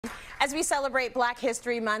As we celebrate Black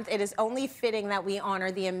History Month, it is only fitting that we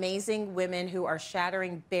honor the amazing women who are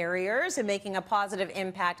shattering barriers and making a positive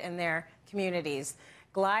impact in their communities.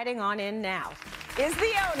 Gliding on in now is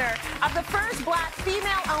the owner of the first Black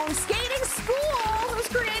female-owned skating school who's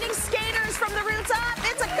creating skaters from the roots up.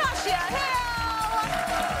 It's Acacia Hill.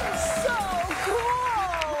 So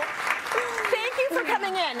cool. Thank you for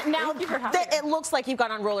coming in. Now, it looks like you've got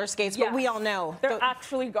on roller skates, but we all know. They're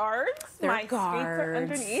actually guards. They're guards. Skates are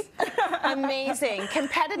underneath. Amazing.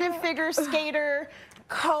 Competitive figure skater,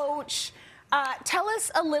 coach. Tell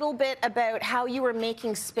us a little bit about how you are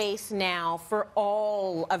making space now for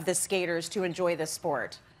all of the skaters to enjoy the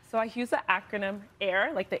sport. So I use the acronym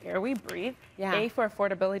AIR, like the air we breathe. Yeah. A for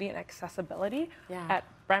affordability and accessibility. Yeah. At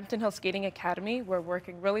Brampton Hill Skating Academy, we're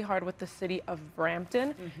working really hard with the city of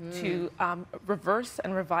Brampton to reverse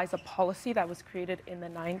and revise a policy that was created in the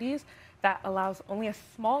 90s that allows only a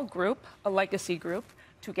small group, a legacy group,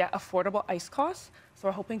 to get affordable ice costs. So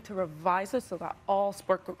we're hoping to revise it so that all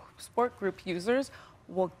sport group users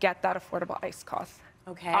will get that affordable ice cost.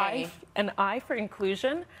 Okay. I for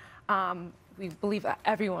inclusion. We believe that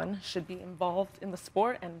everyone should be involved in the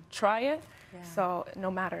sport and try it. Yeah. So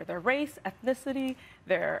no matter their race, ethnicity,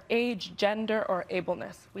 their age, gender, or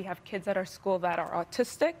ableness. We have kids at our school that are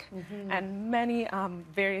autistic and many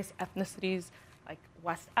various ethnicities like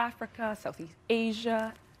West Africa, Southeast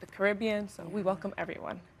Asia, the Caribbean. So we welcome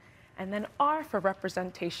everyone. And then R for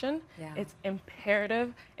representation. Yeah. It's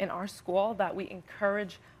imperative in our school that we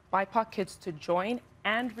encourage BIPOC kids to join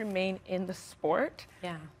and remain in the sport.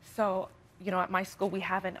 Yeah. So, you know, at my school, we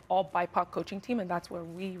have an all BIPOC coaching team, and that's where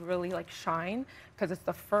we really shine, because it's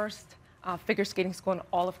the first figure skating school in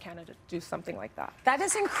all of Canada to do something like that. That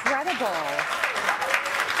is incredible.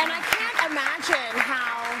 And I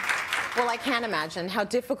can't imagine how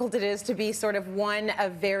difficult it is to be sort of one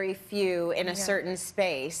of very few in a certain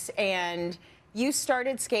space. And you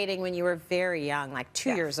started skating when you were very young, like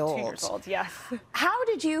 2 years old. 2 years old, yes. How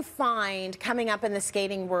did you find coming up in the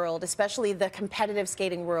skating world, especially the competitive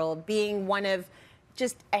skating world, being one of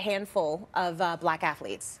just a handful of Black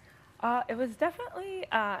athletes? It was definitely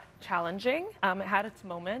challenging. It had its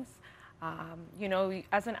moments. You know,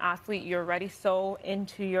 as an athlete, you're already so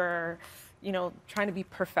into your, you know, trying to be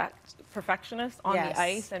perfectionist on the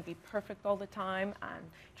ice and be perfect all the time and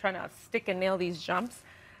trying to stick and nail these jumps.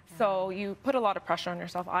 So you put a lot of pressure on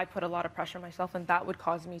yourself. I put a lot of pressure on myself, and that would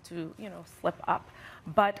cause me to, you know, slip up.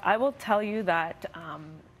 But I will tell you that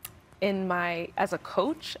as a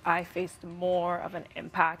coach, I faced more of an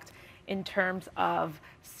impact in terms of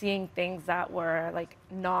seeing things that were like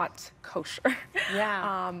not kosher.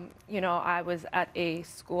 Yeah. You know, I was at a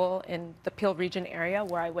school in the Peel region area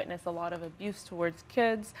where I witnessed a lot of abuse towards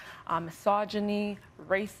kids, misogyny,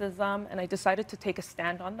 racism, and I decided to take a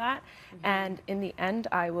stand on that. And in the end,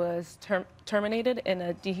 I was terminated in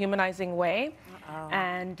a dehumanizing way.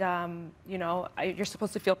 And, you know, you're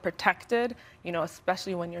supposed to feel protected, you know,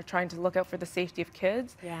 especially when you're trying to look out for the safety of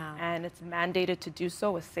kids. Yeah. And it's mandated to do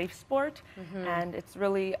so with Safe Sport. And it's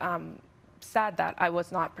really sad that I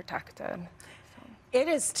was not protected. It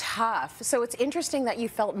is tough. So it's interesting that you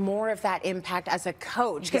felt more of that impact as a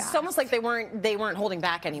coach, because it's almost like they weren't holding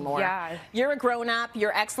back anymore. Yeah. You're a grown-up,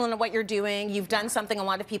 you're excellent at what you're doing, you've done something a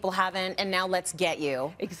lot of people haven't, and now let's get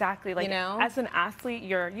you. Exactly. Like, you know? As an athlete,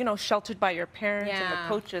 you're, you know, sheltered by your parents and the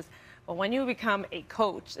coaches. But when you become a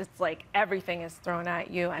coach, it's like everything is thrown at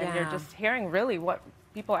you, and you're just hearing really what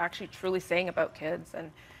people are actually truly saying about kids, and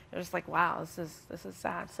you're just like, wow, this is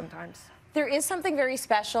sad sometimes. There is something very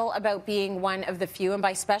special about being one of the few, and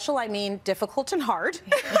by special I mean difficult and hard,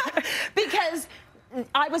 because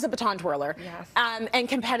I was a baton twirler, and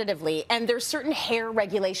competitively, and there's certain hair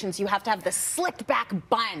regulations. You have to have the slicked back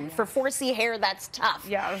bun. For 4C hair, that's tough.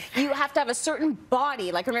 Yeah. You have to have a certain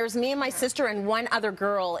body. Like, remember, it was me and my sister and one other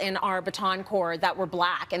girl in our baton corps that were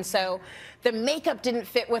Black, and so the makeup didn't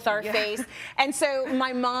fit with our face. And so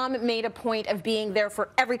my mom made a point of being there for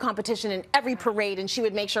every competition and every parade, and she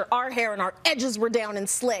would make sure our hair and our edges were down and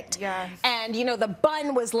slicked. And, you know, the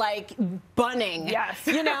bun was like bunning,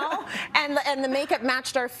 you know, and the makeup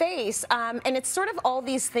matched our face. And it's sort of all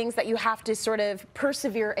these things that you have to sort of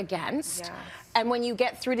persevere against. And when you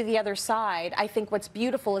get through to the other side, I think what's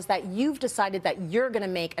beautiful is that you've decided that you're going to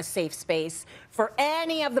make a safe space for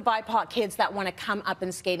any of the BIPOC kids that want to come up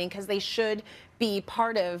in skating, because they should be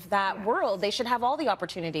part of that world. They should have all the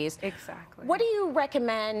opportunities. Exactly. What do you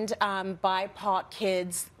recommend BIPOC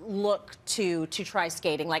kids look to try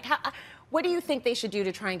skating? Like, What do you think they should do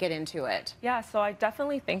to try and get into it? Yeah, so I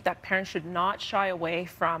definitely think that parents should not shy away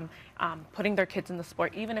from putting their kids in the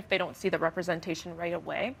sport, even if they don't see the representation right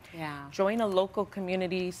away. Yeah. Join a local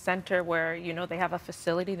community center where, you know, they have a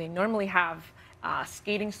facility. They normally have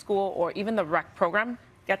skating school or even the rec program.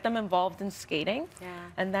 Get them involved in skating. Yeah.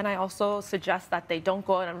 And then I also suggest that they don't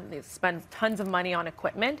go out and spend tons of money on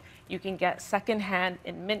equipment. You can get secondhand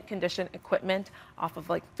in mint condition equipment off of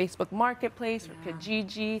like Facebook Marketplace or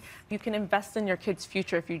Kijiji. You can invest in your kid's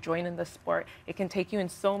future if you join in the sport. It can take you in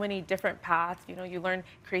so many different paths. You know, you learn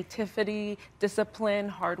creativity, discipline,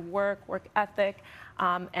 hard work, work ethic.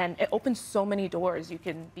 And it opens so many doors. You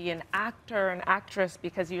can be an actor, an actress,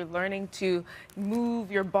 because you're learning to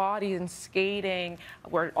move your body in skating.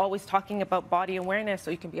 We're always talking about body awareness, so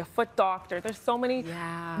you can be a foot doctor. There's so many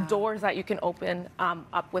doors that you can open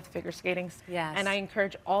up with figure skating. Yes. And I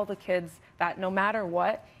encourage all the kids that no matter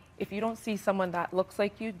what, if you don't see someone that looks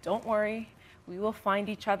like you, don't worry. We will find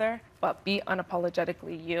each other, but be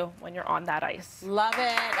unapologetically you when you're on that ice. Love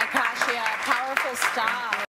it, Acacia. Powerful stuff.